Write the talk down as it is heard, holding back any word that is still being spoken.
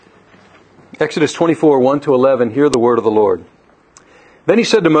Exodus 24, 1-11, hear the word of the Lord. Then he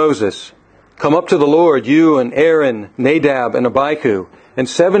said to Moses, "Come up to the Lord, you and Aaron, Nadab, and Abihu, and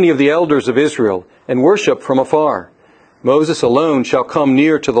 70 of the elders of Israel, and worship from afar. Moses alone shall come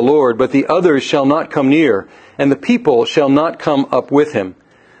near to the Lord, but the others shall not come near, and the people shall not come up with him."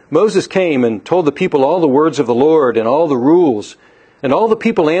 Moses came and told the people all the words of the Lord and all the rules. And all the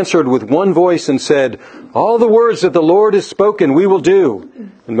people answered with one voice and said, "All the words that the Lord has spoken we will do."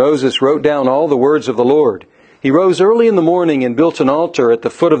 And Moses wrote down all the words of the Lord. He rose early in the morning and built an altar at the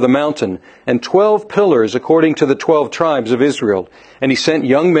foot of the mountain, and 12 pillars according to the 12 tribes of Israel. And he sent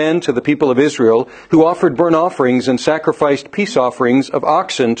young men to the people of Israel, who offered burnt offerings and sacrificed peace offerings of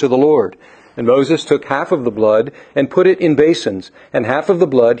oxen to the Lord. And Moses took half of the blood and put it in basins, and half of the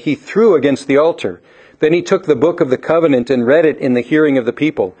blood he threw against the altar. Then he took the book of the covenant and read it in the hearing of the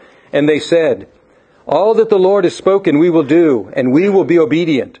people. And they said, "All that the Lord has spoken we will do, and we will be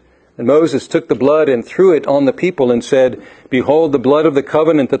obedient." And Moses took the blood and threw it on the people and said, "Behold the blood of the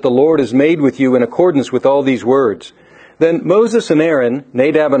covenant that the Lord has made with you in accordance with all these words." Then Moses and Aaron,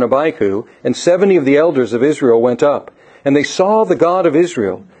 Nadab and Abihu, and 70 of the elders of Israel went up, and they saw the God of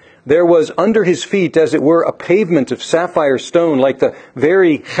Israel. There was under his feet, as it were, a pavement of sapphire stone, like the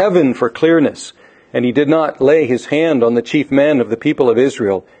very heaven for clearness. And he did not lay his hand on the chief men of the people of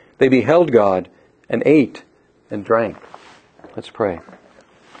Israel. They beheld God and ate and drank. Let's pray.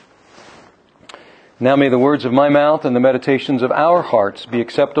 Now may the words of my mouth and the meditations of our hearts be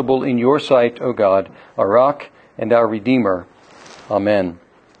acceptable in your sight, O God, our rock and our Redeemer. Amen.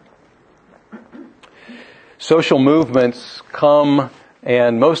 Social movements come,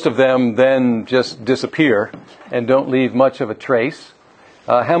 and most of them then just disappear and don't leave much of a trace.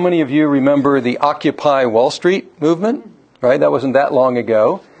 How many of you remember the Occupy Wall Street movement? Right, that wasn't that long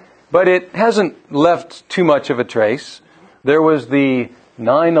ago. But it hasn't left too much of a trace. There was the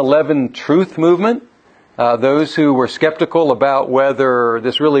 9/11 Truth movement. Those who were skeptical about whether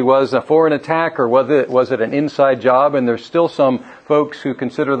this really was a foreign attack or was it an inside job. And there's still some folks who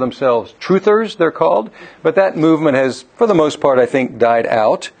consider themselves truthers, they're called. But that movement has, for the most part, I think, died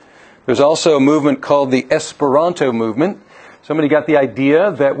out. There's also a movement called the Esperanto movement. Somebody got the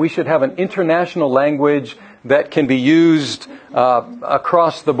idea that we should have an international language that can be used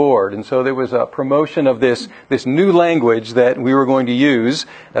across the board. And so there was a promotion of this new language that we were going to use.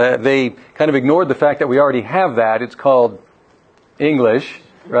 They kind of ignored the fact that we already have that. It's called English,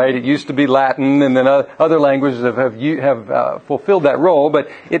 right? It used to be Latin, and then other languages have fulfilled that role, but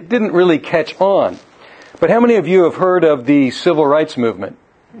it didn't really catch on. But how many of you have heard of the civil rights movement?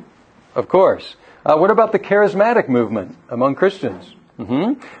 Of course. What about the charismatic movement among Christians?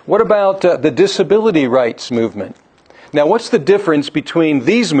 What about the disability rights movement? Now, what's the difference between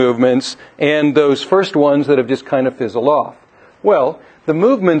these movements and those first ones that have just kind of fizzled off? Well, the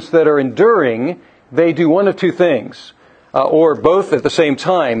movements that are enduring, they do one of two things, or both at the same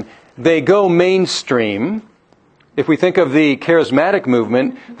time. They go mainstream. If we think of the charismatic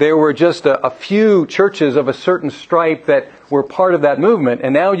movement, there were just a few churches of a certain stripe that were part of that movement.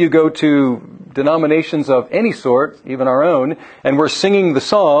 And now you go to denominations of any sort, even our own, and we're singing the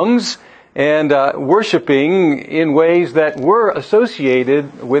songs and worshiping in ways that were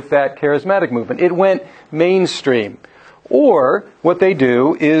associated with that charismatic movement. It went mainstream. Or what they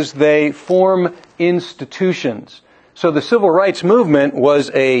do is they form institutions. So the civil rights movement was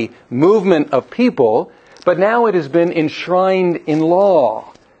a movement of people, but now it has been enshrined in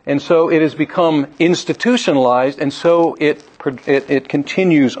law. And so it has become institutionalized, and so it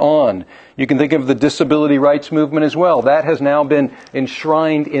continues on. You can think of the disability rights movement as well. That has now been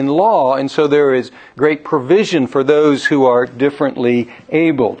enshrined in law, and so there is great provision for those who are differently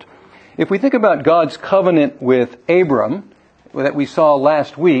abled. If we think about God's covenant with Abram that we saw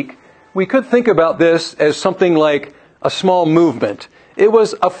last week, we could think about this as something like a small movement. It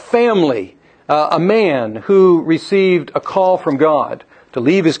was a family, a man who received a call from God to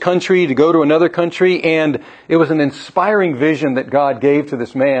leave his country, to go to another country, and it was an inspiring vision that God gave to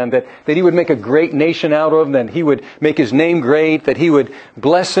this man, that he would make a great nation out of him, that he would make his name great, that he would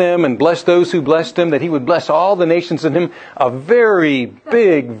bless him and bless those who blessed him, that he would bless all the nations in him. A very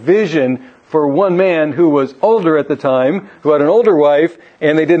big vision for one man who was older at the time, who had an older wife,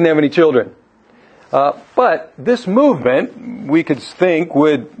 and they didn't have any children. But this movement, we could think,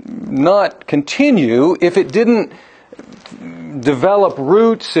 would not continue if it didn't develop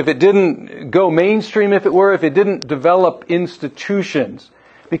roots, if it didn't go mainstream, if it didn't develop institutions.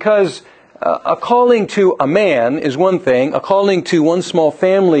 Because a calling to a man is one thing, a calling to one small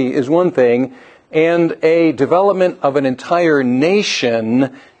family is one thing, and a development of an entire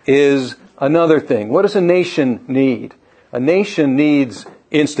nation is another thing. What does a nation need? A nation needs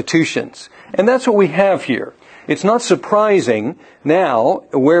institutions. And that's what we have here. It's not surprising now,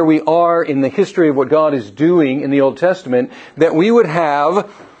 where we are in the history of what God is doing in the Old Testament, that we would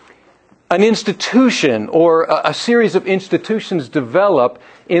have an institution or a series of institutions develop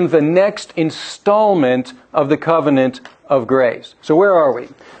in the next installment of the covenant of grace. So where are we?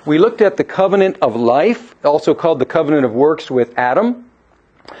 We looked at the covenant of life, also called the covenant of works with Adam.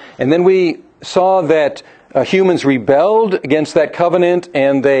 And then we saw that humans rebelled against that covenant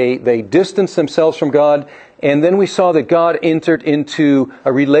and they distanced themselves from God. And then we saw that God entered into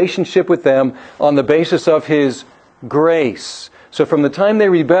a relationship with them on the basis of His grace. So from the time they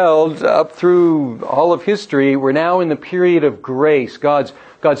rebelled up through all of history, we're now in the period of grace, God's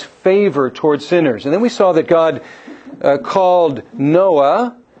favor towards sinners. And then we saw that God called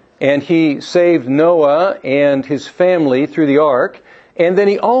Noah, and He saved Noah and his family through the ark. And then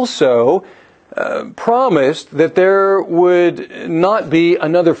He also promised that there would not be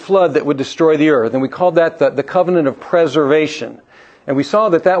another flood that would destroy the earth. And we called that the covenant of preservation. And we saw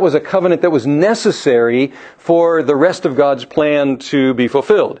that that was a covenant that was necessary for the rest of God's plan to be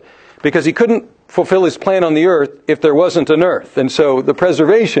fulfilled. Because He couldn't fulfill His plan on the earth if there wasn't an earth. And so the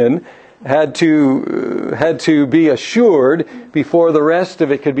preservation had to be assured before the rest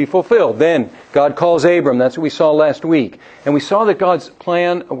of it could be fulfilled. Then God calls Abram. That's what we saw last week. And we saw that God's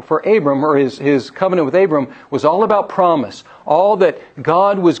plan for Abram, or his covenant with Abram, was all about promise. All that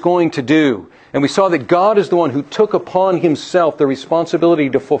God was going to do. And we saw that God is the one who took upon Himself the responsibility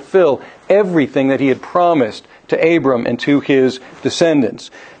to fulfill everything that He had promised to Abram and to his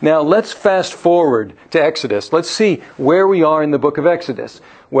descendants. Now let's fast forward to Exodus. Let's see where we are in the book of Exodus.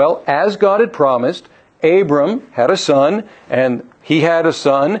 Well, as God had promised, Abram had a son, and he had a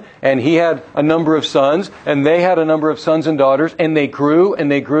son, and he had a number of sons, and they had a number of sons and daughters, and they grew,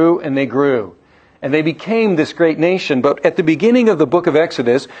 and they grew, and they grew. And they became this great nation. But at the beginning of the book of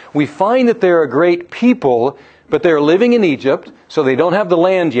Exodus, we find that they're a great people, but they're living in Egypt, so they don't have the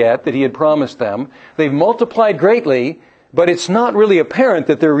land yet that He had promised them. They've multiplied greatly, but it's not really apparent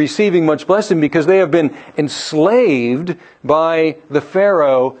that they're receiving much blessing because they have been enslaved by the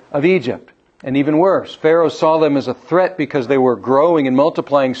Pharaoh of Egypt. And even worse, Pharaoh saw them as a threat because they were growing and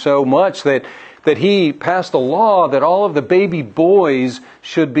multiplying so much that he passed a law that all of the baby boys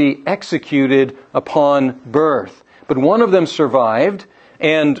should be executed upon birth. But one of them survived,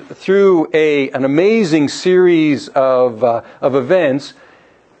 and through an amazing series of events,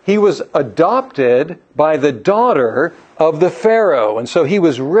 he was adopted by the daughter of the Pharaoh. And so he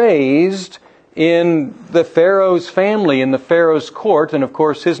was raised in the Pharaoh's family, in the Pharaoh's court. And of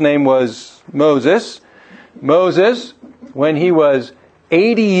course, his name was Moses. Moses, when he was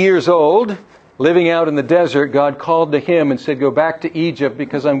 80 years old, living out in the desert, God called to him and said, "Go back to Egypt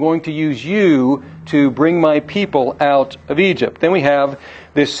because I'm going to use you to bring my people out of Egypt." Then we have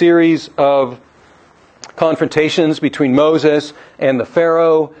this series of confrontations between Moses and the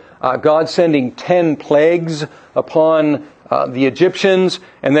Pharaoh, God sending 10 plagues upon the Egyptians.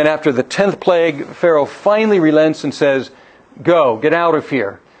 And then after the 10th plague, Pharaoh finally relents and says, "Go, get out of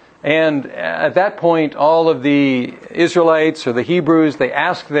here." And at that point, all of the Israelites or the Hebrews, they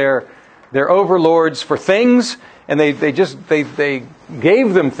ask their overlords for things, and they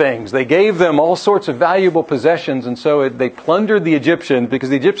gave them things. They gave them all sorts of valuable possessions, and so they plundered the Egyptians because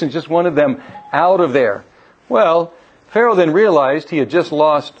the Egyptians just wanted them out of there. Well, Pharaoh then realized he had just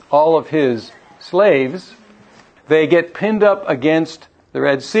lost all of his slaves. They get pinned up against the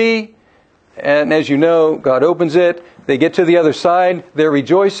Red Sea, and as you know, God opens it. They get to the other side. They're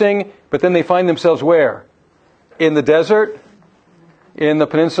rejoicing, but then they find themselves where? In the desert, in the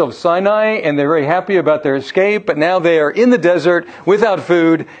peninsula of Sinai, and they're very happy about their escape, but now they are in the desert without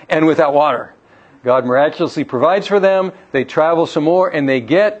food and without water. God miraculously provides for them. They travel some more, and they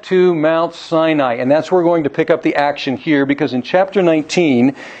get to Mount Sinai. And that's where we're going to pick up the action here, because in chapter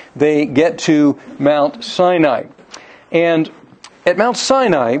 19, they get to Mount Sinai. And at Mount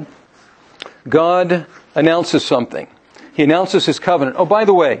Sinai, God announces something. He announces His covenant. Oh, by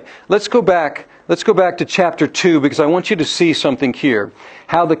the way, let's go back to chapter 2, because I want you to see something here.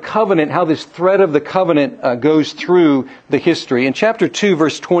 How the covenant, how this thread of the covenant goes through the history. In chapter 2,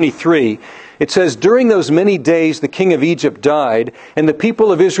 verse 23, it says, "During those many days the king of Egypt died, and the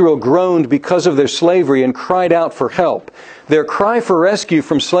people of Israel groaned because of their slavery and cried out for help. Their cry for rescue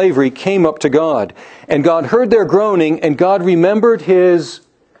from slavery came up to God. And God heard their groaning, and God remembered His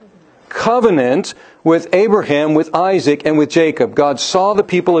covenant with Abraham, with Isaac, and with Jacob." God saw the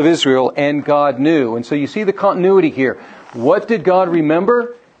people of Israel, and God knew. And so you see the continuity here. What did God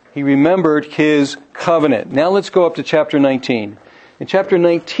remember? He remembered His covenant. Now let's go up to chapter 19. In chapter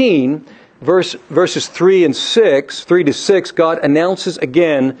 19, verses 3 to 6, God announces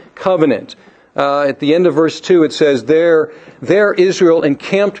again covenant. At the end of verse 2 it says, There Israel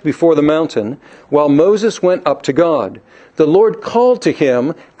encamped before the mountain, while Moses went up to God. The Lord called to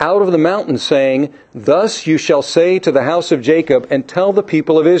him out of the mountain, saying, Thus you shall say to the house of Jacob, and tell the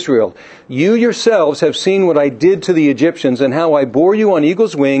people of Israel, You yourselves have seen what I did to the Egyptians, and how I bore you on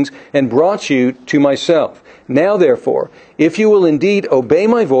eagle's wings, and brought you to myself. Now therefore, if you will indeed obey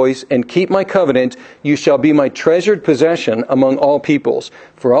my voice and keep my covenant, you shall be my treasured possession among all peoples.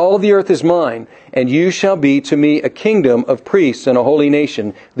 For all the earth is mine, and you shall be to me a kingdom of priests and a holy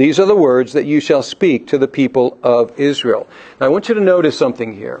nation. These are the words that you shall speak to the people of Israel. Now I want you to notice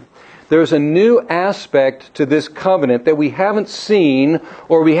something here. There's a new aspect to this covenant that we haven't seen,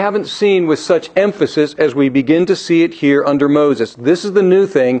 or we haven't seen with such emphasis as we begin to see it here under Moses. This is the new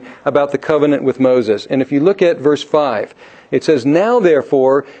thing about the covenant with Moses. And if you look at verse 5, it says, Now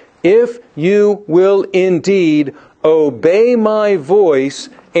therefore, if you will indeed obey my voice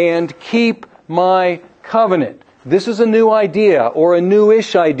and keep my covenant. This is a new idea, or a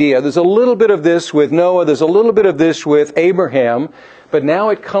newish idea. There's a little bit of this with Noah, there's a little bit of this with Abraham, but now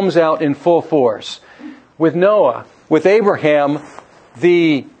it comes out in full force. With Noah, with Abraham,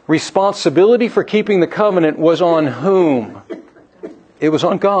 the responsibility for keeping the covenant was on whom? It was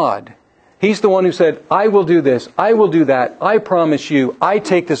on God. He's the one who said, I will do this, I will do that, I promise you, I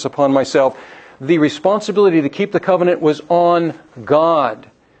take this upon myself. The responsibility to keep the covenant was on God.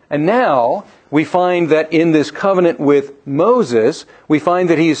 And now we find that in this covenant with Moses, we find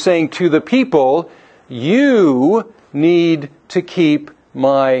that he is saying to the people, you need to keep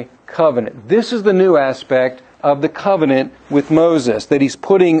my covenant. This is the new aspect of the covenant with Moses, that he's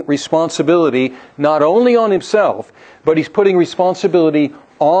putting responsibility not only on himself, but he's putting responsibility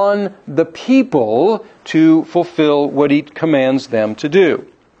on the people to fulfill what he commands them to do.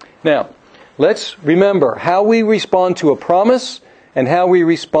 Now, let's remember how we respond to a promise and how we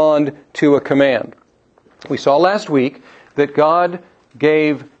respond to a command. We saw last week that God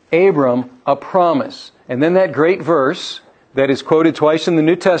gave Abram a promise. And then that great verse that is quoted twice in the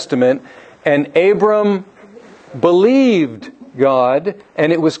New Testament, and Abram believed God,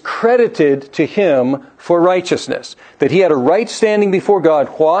 and it was credited to him for righteousness. That he had a right standing before God.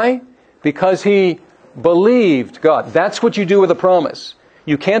 Why? Because he believed God. That's what you do with a promise.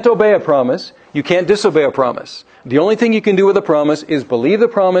 You can't obey a promise. You can't disobey a promise. The only thing you can do with a promise is believe the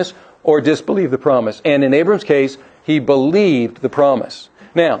promise or disbelieve the promise. And in Abram's case, he believed the promise.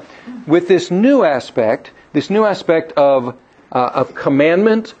 Now, with this new aspect of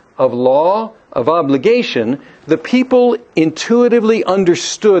commandment, of law, of obligation, the people intuitively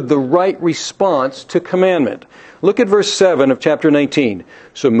understood the right response to commandment. Look at verse 7 of chapter 19.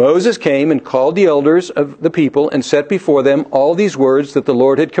 So Moses came and called the elders of the people and set before them all these words that the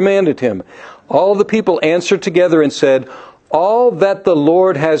Lord had commanded him. All the people answered together and said, All that the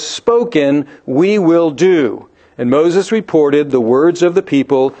Lord has spoken, we will do. And Moses reported the words of the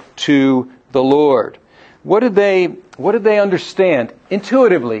people to the Lord. What did they understand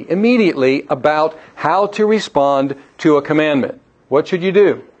intuitively, immediately, about how to respond to a commandment? What should you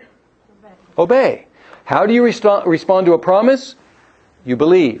do? Obey. How do you respond to a promise? You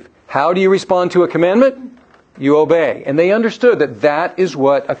believe. How do you respond to a commandment? You obey. And they understood that that is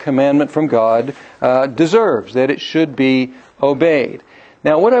what a commandment from God deserves, that it should be obeyed.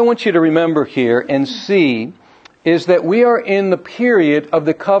 Now, what I want you to remember here and see is that we are in the period of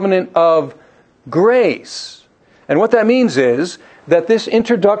the covenant of grace. And what that means is that this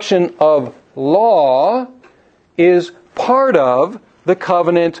introduction of law is part of the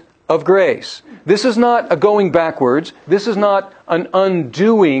covenant of grace. This is not a going backwards. This is not an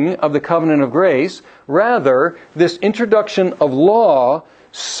undoing of the covenant of grace. Rather, this introduction of law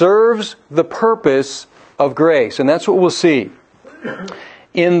serves the purpose of grace. And that's what we'll see.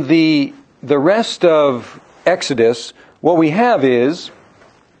 In the rest of Exodus, what we have is,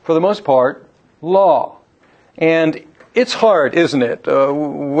 for the most part, law. And it's hard, isn't it?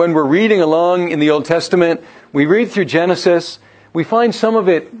 When we're reading along in the Old Testament, we read through Genesis, we find some of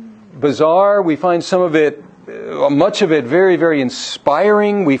it bizarre, we find some of it, much of it very, very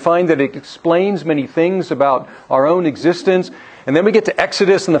inspiring. We find that it explains many things about our own existence. And then we get to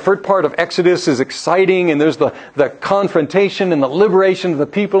Exodus, and the first part of Exodus is exciting, and there's the confrontation and the liberation of the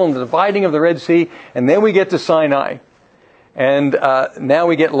people and the dividing of the Red Sea. And then we get to Sinai. And now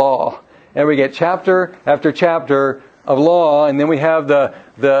we get law. And we get chapter after chapter of law, and then we have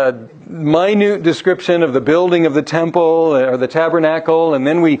the minute description of the building of the temple or the tabernacle, and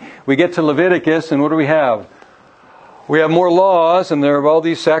then we get to Leviticus, and what do we have? we have more laws, and there are all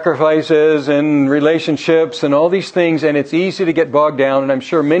these sacrifices and relationships and all these things, and it's easy to get bogged down. And I'm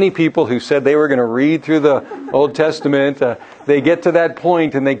sure many people who said they were going to read through the Old Testament, they get to that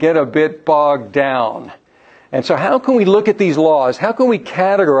point and they get a bit bogged down. And so how can we look at these laws? How can we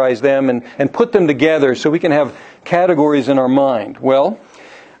categorize them and put them together so we can have categories in our mind? Well,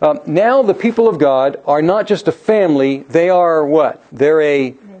 now the people of God are not just a family, they are what? They're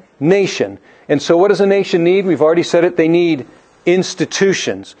a nation. And so what does a nation need? We've already said it, they need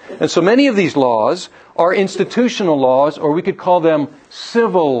institutions. And so many of these laws are institutional laws, or we could call them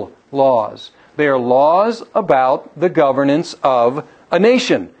civil laws. They are laws about the governance of a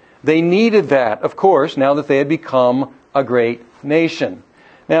nation. They needed that, of course, now that they had become a great nation.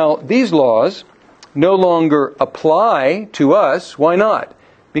 Now, these laws no longer apply to us. Why not?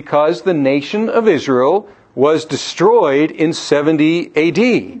 Because the nation of Israel was destroyed in 70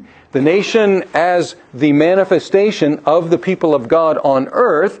 A.D. The nation, as the manifestation of the people of God on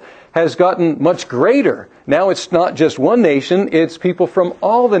earth, has gotten much greater. Now it's not just one nation, it's people from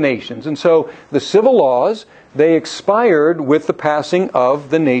all the nations. And so the civil laws, they expired with the passing of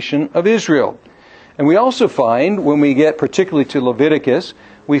the nation of Israel. And we also find, when we get particularly to Leviticus,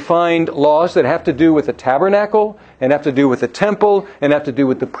 we find laws that have to do with the tabernacle, and have to do with the temple, and have to do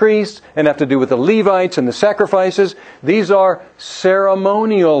with the priests, and have to do with the Levites and the sacrifices. These are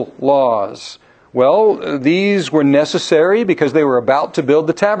ceremonial laws. Well, these were necessary because they were about to build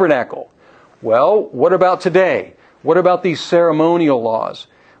the tabernacle. Well, what about today? What about these ceremonial laws?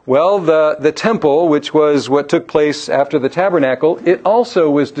 Well, the temple, which was what took place after the tabernacle, it also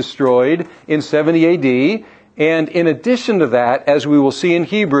was destroyed in 70 A.D., and in addition to that, as we will see in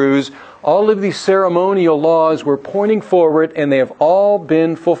Hebrews, all of these ceremonial laws were pointing forward, and they have all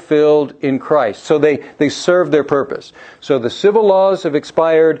been fulfilled in Christ. So they serve their purpose. So the civil laws have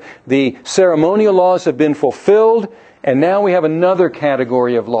expired, the ceremonial laws have been fulfilled, and now we have another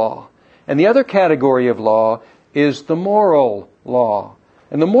category of law. And the other category of law is the moral law.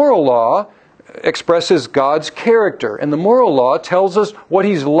 And the moral law expresses God's character. And the moral law tells us what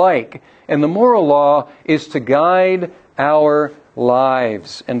He's like. And the moral law is to guide our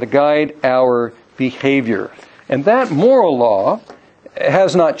lives and to guide our behavior. And that moral law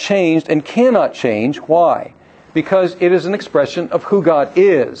has not changed and cannot change. Why? Because it is an expression of who God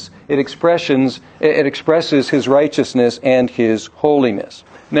is. It expresses His righteousness and His holiness.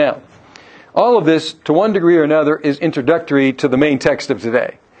 Now, all of this, to one degree or another, is introductory to the main text of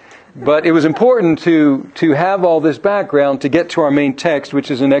today. But it was important to have all this background to get to our main text,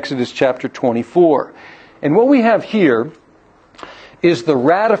 which is in Exodus chapter 24. And what we have here is the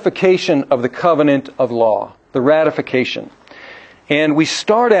ratification of the covenant of law. The ratification. And we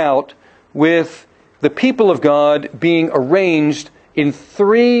start out with the people of God being arranged in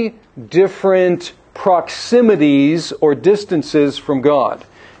 3 different proximities or distances from God.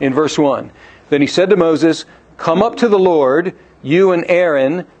 In verse 1, then he said to Moses, "Come up to the Lord, you and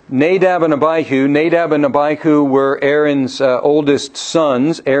Aaron, Nadab and Abihu." Nadab and Abihu were Aaron's oldest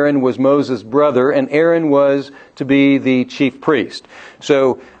sons. Aaron was Moses' brother, and Aaron was to be the chief priest.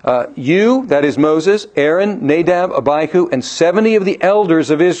 So you, that is Moses, Aaron, Nadab, Abihu, and 70 of the elders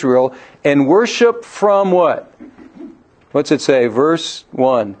of Israel, and worship from what? What's it say? Verse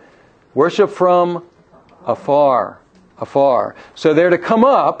 1. Worship from afar. Afar. So they're to come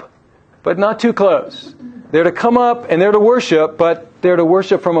up, but not too close. They're to come up and they're to worship, but they're to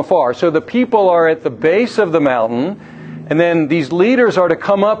worship from afar. So the people are at the base of the mountain, and then these leaders are to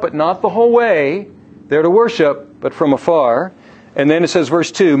come up, but not the whole way. They're to worship, but from afar. And then it says,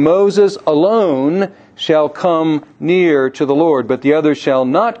 verse 2, Moses alone shall come near to the Lord, but the others shall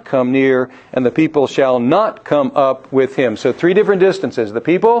not come near, and the people shall not come up with him. So 3 different distances. The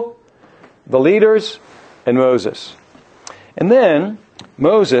people, the leaders, and Moses. And then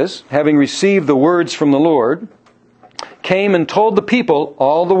Moses, having received the words from the Lord, came and told the people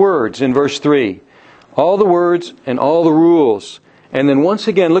all the words in verse 3. All the words and all the rules. And then once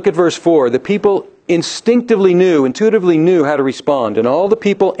again, look at verse 4. The people intuitively knew how to respond. And all the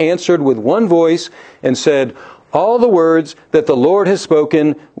people answered with one voice and said, all the words that the Lord has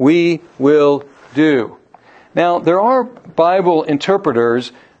spoken, we will do. Now, there are Bible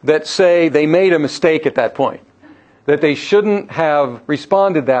interpreters that say they made a mistake at that point. That they shouldn't have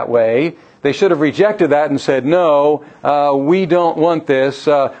responded that way. They should have rejected that and said, no, we don't want this.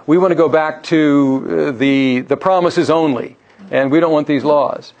 We want to go back to the promises only. And we don't want these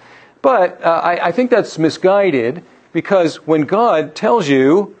laws. But I think that's misguided, because when God tells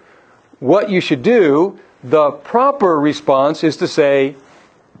you what you should do, the proper response is to say,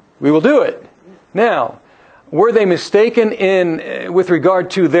 we will do it. Now, were they mistaken with regard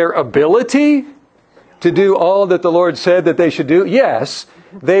to their ability? to do all that the Lord said that they should do? Yes.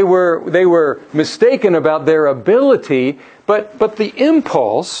 They were mistaken about their ability, but the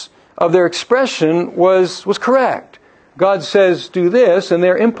impulse of their expression was correct. God says, do this, and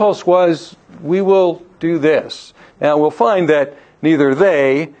their impulse was, we will do this. Now, we'll find that neither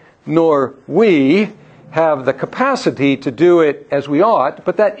they nor we have the capacity to do it as we ought,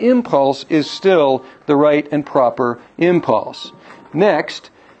 but that impulse is still the right and proper impulse. Next,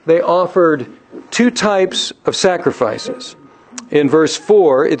 they offered two types of sacrifices. In verse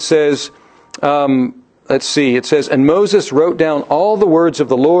 4, it says, it says, and Moses wrote down all the words of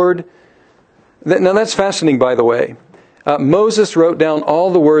the Lord. Now that's fascinating, by the way. Moses wrote down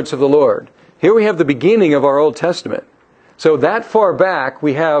all the words of the Lord. Here we have the beginning of our Old Testament. So that far back,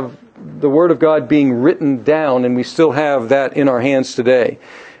 we have the Word of God being written down, and we still have that in our hands today.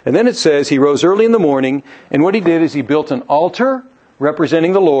 And then it says, he rose early in the morning, and what he did is he built an altar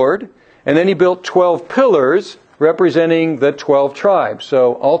representing the Lord, and then he built 12 pillars representing the 12 tribes.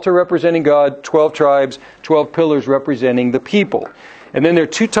 So altar representing God, 12 tribes, 12 pillars representing the people. And then there are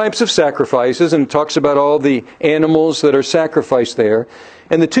two types of sacrifices, and it talks about all the animals that are sacrificed there.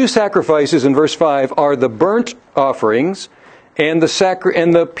 And the two sacrifices in verse 5 are the burnt offerings and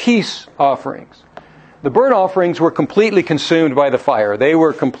the peace offerings. The burnt offerings were completely consumed by the fire. They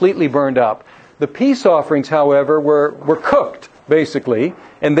were completely burned up. The peace offerings, however, were cooked, basically,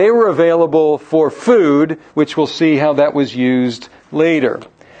 and they were available for food, which we'll see how that was used later.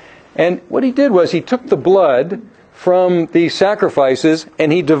 And what he did was he took the blood from these sacrifices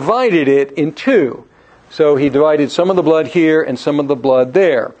and he divided it in two. So he divided some of the blood here and some of the blood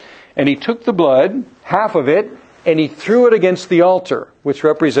there. And he took the blood, half of it, and he threw it against the altar, which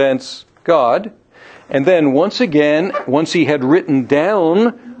represents God. And then once again, once he had written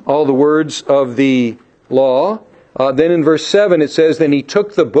down all the words of the law, then in verse 7 it says, then he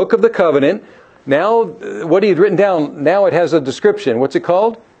took the book of the covenant. Now, what he had written down, now it has a description. What's it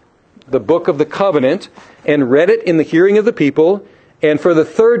called? The book of the covenant, and read it in the hearing of the people. And for the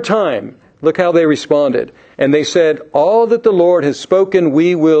third time, look how they responded. And they said, all that the Lord has spoken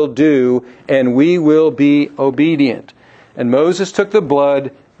we will do, and we will be obedient. And Moses took the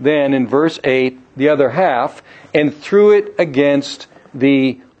blood, then in verse 8, the other half, and threw it against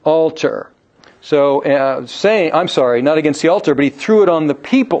the altar. So, not against the altar, but he threw it on the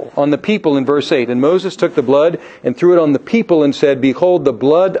people in verse 8. And Moses took the blood and threw it on the people and said, behold, the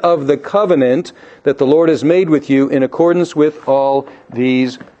blood of the covenant that the Lord has made with you in accordance with all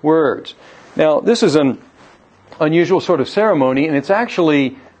these words. Now, this is an unusual sort of ceremony, and it's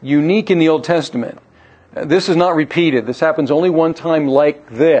actually unique in the Old Testament. This is not repeated. This happens only one time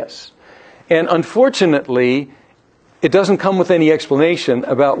like this. And unfortunately, it doesn't come with any explanation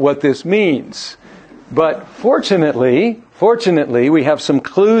about what this means. But fortunately, we have some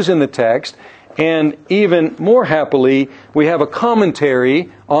clues in the text, and even more happily, we have a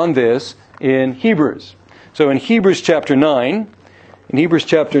commentary on this in Hebrews. So in Hebrews chapter 9,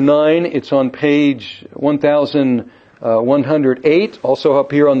 it's on page 1108, also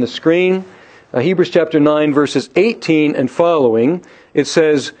up here on the screen. Hebrews chapter 9, verses 18 and following, it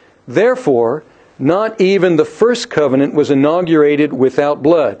says, therefore, not even the first covenant was inaugurated without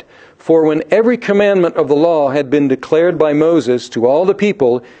blood. For when every commandment of the law had been declared by Moses to all the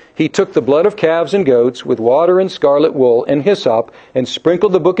people, he took the blood of calves and goats with water and scarlet wool and hyssop and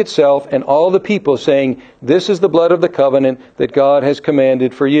sprinkled the book itself and all the people, saying, this is the blood of the covenant that God has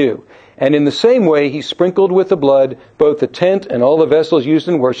commanded for you. And in the same way he sprinkled with the blood both the tent and all the vessels used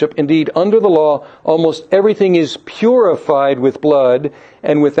in worship. Indeed, under the law, almost everything is purified with blood,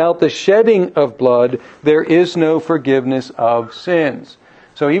 and without the shedding of blood, there is no forgiveness of sins.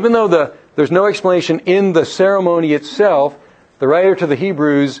 So even though there's no explanation in the ceremony itself, the writer to the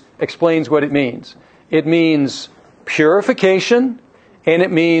Hebrews explains what it means. It means purification, and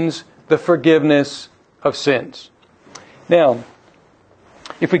it means the forgiveness of sins. Now,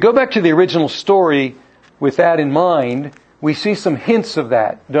 if we go back to the original story with that in mind, we see some hints of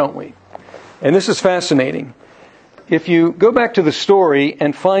that, don't we? And this is fascinating. If you go back to the story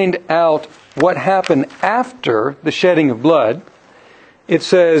and find out what happened after the shedding of blood, it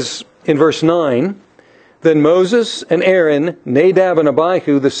says in verse 9, then Moses and Aaron, Nadab and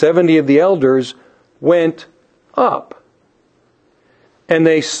Abihu, the 70 of the elders, went up. And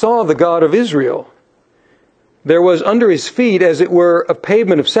they saw the God of Israel. There was under his feet, as it were, a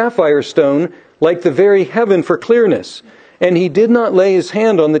pavement of sapphire stone, like the very heaven for clearness. And he did not lay his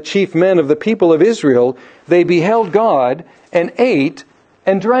hand on the chief men of the people of Israel. They beheld God and ate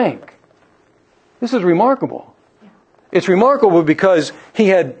and drank. This is remarkable. It's remarkable because he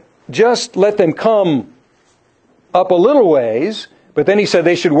had just let them come up a little ways, But then he said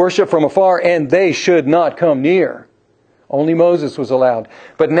they should worship from afar and they should not come near. Only Moses was allowed.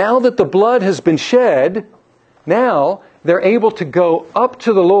 But now that the blood has been shed, now they're able to go up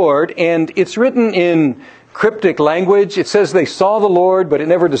to the Lord, and it's written in cryptic language. It says they saw the Lord, but it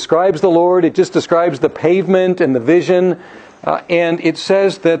never describes the Lord. It just describes the pavement and the vision. And it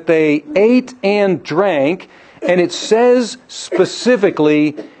says that they ate and drank, and it says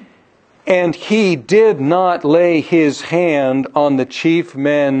specifically, and he did not lay his hand on the chief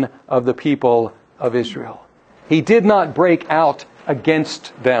men of the people of Israel. He did not break out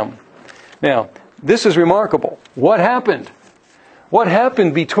against them. Now, this is remarkable. What happened? What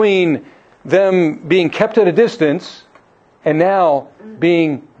happened between them being kept at a distance and now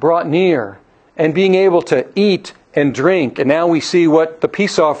being brought near and being able to eat and drink? And now we see what the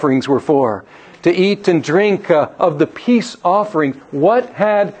peace offerings were for. To eat and drink of the peace offering. What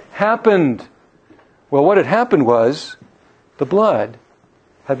had happened? Well, what had happened was the blood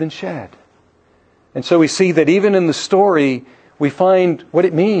had been shed. And so we see that even in the story, we find what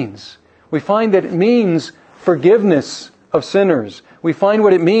it means. We find that it means forgiveness of sinners. We find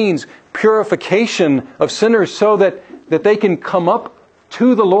what it means, purification of sinners, so that they can come up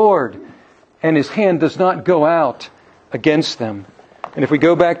to the Lord and His hand does not go out against them. And if we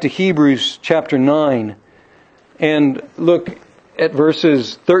go back to Hebrews chapter 9 and look at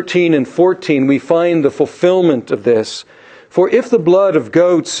verses 13 and 14, we find the fulfillment of this. For if the blood of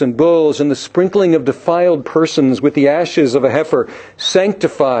goats and bulls and the sprinkling of defiled persons with the ashes of a heifer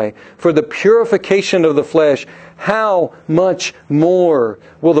sanctify for the purification of the flesh, how much more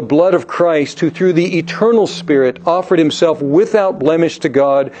will the blood of Christ, who through the eternal Spirit offered Himself without blemish to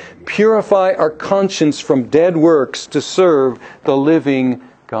God, purify our conscience from dead works to serve the living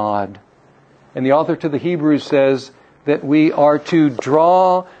God? And the author to the Hebrews says that we are to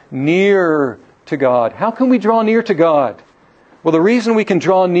draw near to God. How can we draw near to God? Well, the reason we can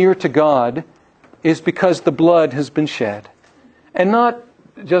draw near to God is because the blood has been shed. And not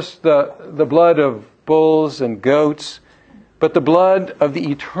just the blood of bulls and goats, but the blood of the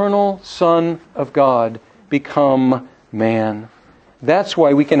eternal Son of God become man. That's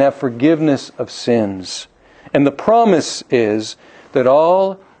why we can have forgiveness of sins. And the promise is that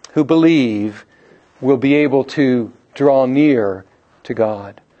all who believe will be able to draw near to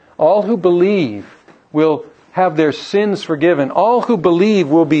God. All who believe will have their sins forgiven. All who believe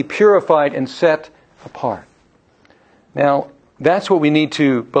will be purified and set apart. Now, that's what we need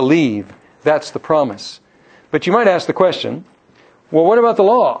to believe. That's the promise. But you might ask the question, well, what about the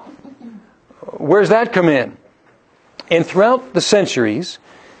law? Where's that come in? And throughout the centuries,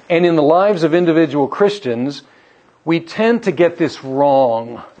 and in the lives of individual Christians, we tend to get this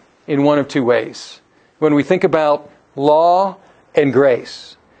wrong in one of two ways. When we think about law and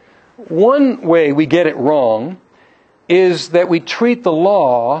grace. One way we get it wrong is that we treat the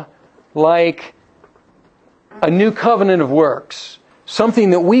law like a new covenant of works. Something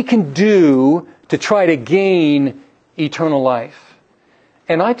that we can do to try to gain eternal life.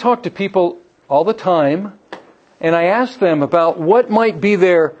 And I talk to people all the time, and I ask them about what might be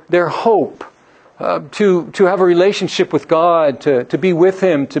their hope to have a relationship with God, to be with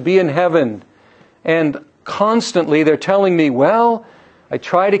Him, to be in heaven. And constantly they're telling me, well, I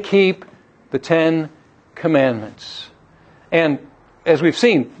try to keep the 10 Commandments. And as we've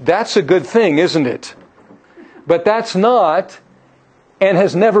seen, that's a good thing, isn't it? But that's not, and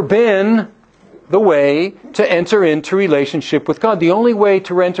has never been, the way to enter into relationship with God. The only way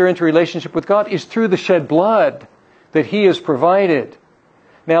to enter into relationship with God is through the shed blood that He has provided.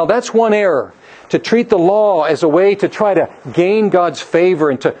 Now, that's one error. To treat the law as a way to try to gain God's favor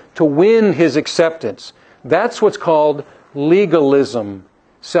and to win His acceptance. That's what's called legalism.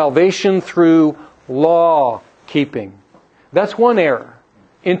 Salvation through law keeping. That's one error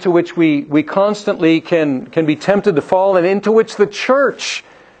into which we constantly can be tempted to fall, and into which the church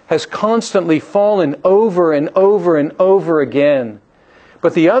has constantly fallen over and over and over again.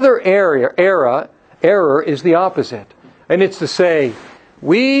 But the other error is the opposite. And it's to say,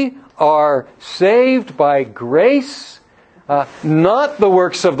 we are saved by grace, not the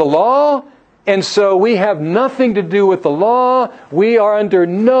works of the law, and so we have nothing to do with the law. We are under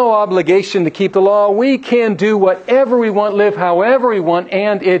no obligation to keep the law. We can do whatever we want, live however we want,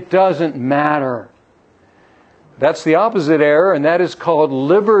 and it doesn't matter. That's the opposite error, and that is called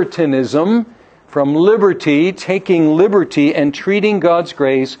libertinism, from liberty, taking liberty and treating God's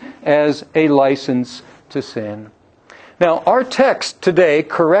grace as a license to sin. Now, our text today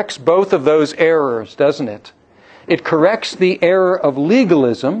corrects both of those errors, doesn't it? It corrects the error of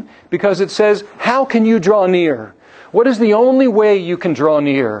legalism because it says, how can you draw near? What is the only way you can draw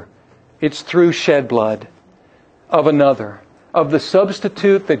near? It's through shed blood of another, of the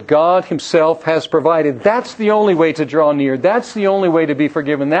substitute that God Himself has provided. That's the only way to draw near. That's the only way to be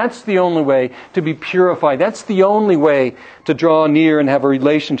forgiven. That's the only way to be purified. That's the only way to draw near and have a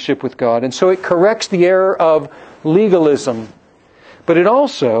relationship with God. And so it corrects the error of legalism. But it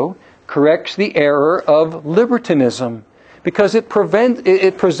also corrects the error of libertinism, because it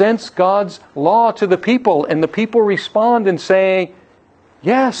presents God's law to the people, and the people respond and say,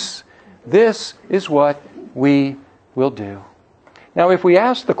 yes, this is what we will do. Now, if we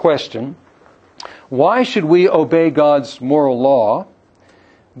ask the question, why should we obey God's moral law?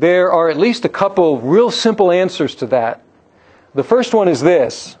 There are at least a couple real simple answers to that. The first one is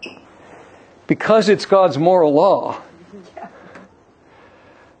this: because it's God's moral law.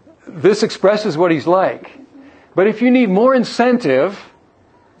 This expresses what He's like. But if you need more incentive,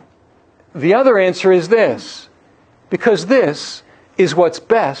 the other answer is this: because this is what's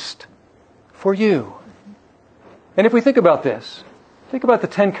best for you. And if we think about this, think about the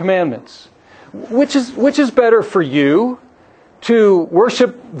Ten Commandments. Which is better for you, to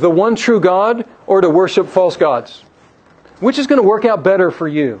worship the one true God or to worship false gods? Which is going to work out better for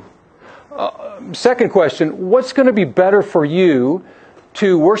you? Second question, what's going to be better for you,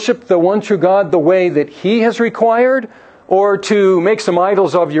 to worship the one true God the way that He has required, or to make some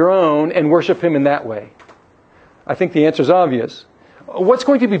idols of your own and worship Him in that way? I think the answer is obvious. What's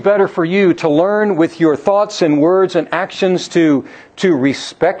going to be better for you, to learn with your thoughts and words and actions to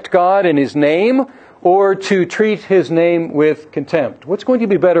respect God and His name, or to treat His name with contempt? What's going to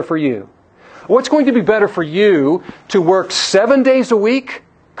be better for you? What's going to be better for you, to work 7 days a week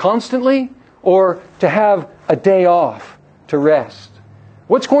constantly, or to have a day off to rest?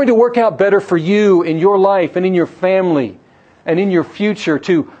 What's going to work out better for you in your life and in your family and in your future,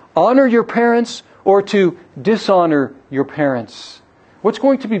 to honor your parents or to dishonor your parents? What's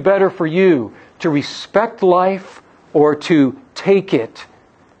going to be better for you, to respect life or to take it?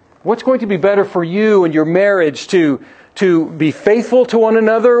 What's going to be better for you in your marriage, to be faithful to one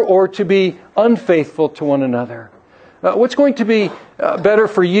another or to be unfaithful to one another? What's going to be better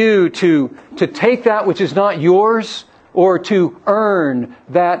for you, to take that which is not yours or to earn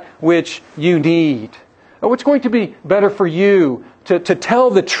that which you need? What's going to be better for you, to tell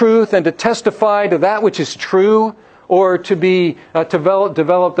the truth and to testify to that which is true, or to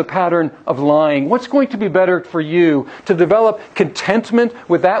develop the pattern of lying? What's going to be better for you, to develop contentment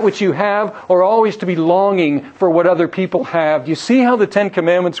with that which you have, or always to be longing for what other people have? Do you see how the Ten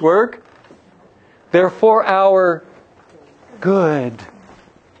Commandments work? They're for our good.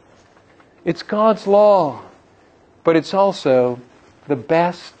 It's God's law, but it's also the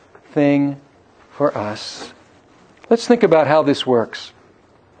best thing for us. Let's think about how this works.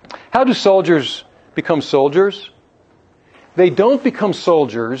 How do soldiers become soldiers? They don't become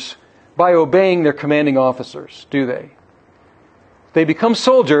soldiers by obeying their commanding officers, do they? They become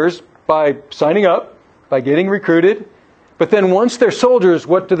soldiers by signing up, by getting recruited. But then once they're soldiers,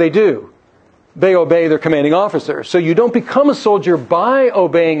 what do? They obey their commanding officer. So you don't become a soldier by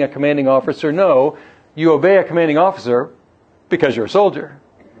obeying a commanding officer. No, you obey a commanding officer because you're a soldier.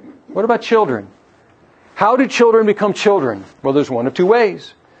 What about children? How do children become children? Well, there's one of two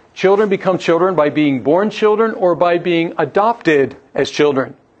ways. Children become children by being born children or by being adopted as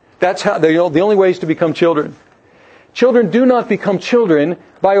children. That's how the only ways to become children. Children do not become children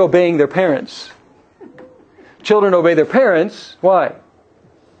by obeying their parents. Children obey their parents. Why?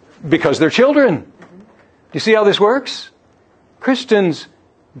 Because they're children. Do you see how this works? Christians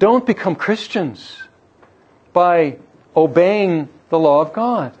don't become Christians by obeying the law of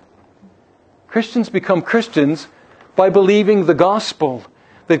God. Christians become Christians by believing the gospel,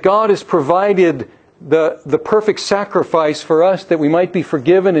 that God has provided the perfect sacrifice for us that we might be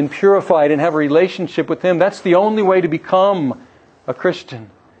forgiven and purified and have a relationship with Him. That's the only way to become a Christian.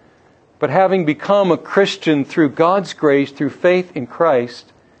 But having become a Christian through God's grace, through faith in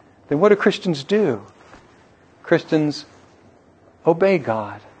Christ, then what do Christians do? Christians obey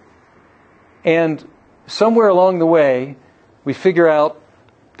God. And somewhere along the way, we figure out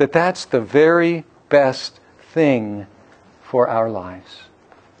that that's the very best thing for our lives.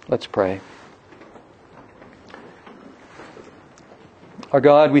 Let's pray. Our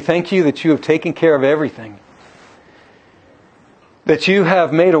God, we thank You that You have taken care of everything. That You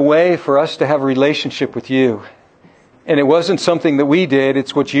have made a way for us to have a relationship with You. And it wasn't something that we did,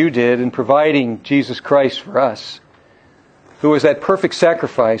 it's what You did in providing Jesus Christ for us, who was that perfect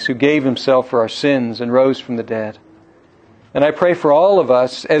sacrifice, who gave Himself for our sins and rose from the dead. And I pray for all of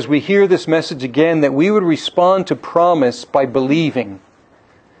us, as we hear this message again, that we would respond to promise by believing.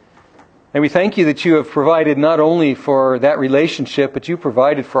 And we thank You that You have provided not only for that relationship, but You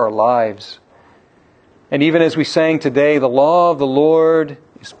provided for our lives. And even as we sang today, the law of the Lord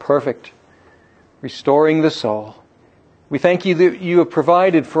is perfect, restoring the soul. We thank you that you have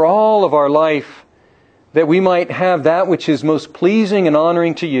provided for all of our life that we might have that which is most pleasing and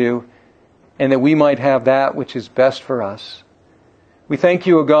honoring to you, and that we might have that which is best for us. We thank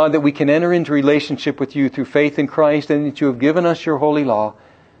you, O God, that we can enter into relationship with you through faith in Christ, and that you have given us your holy law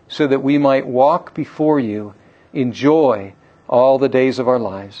so that we might walk before you in joy all the days of our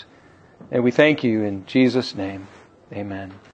lives. And we thank you in Jesus' name. Amen.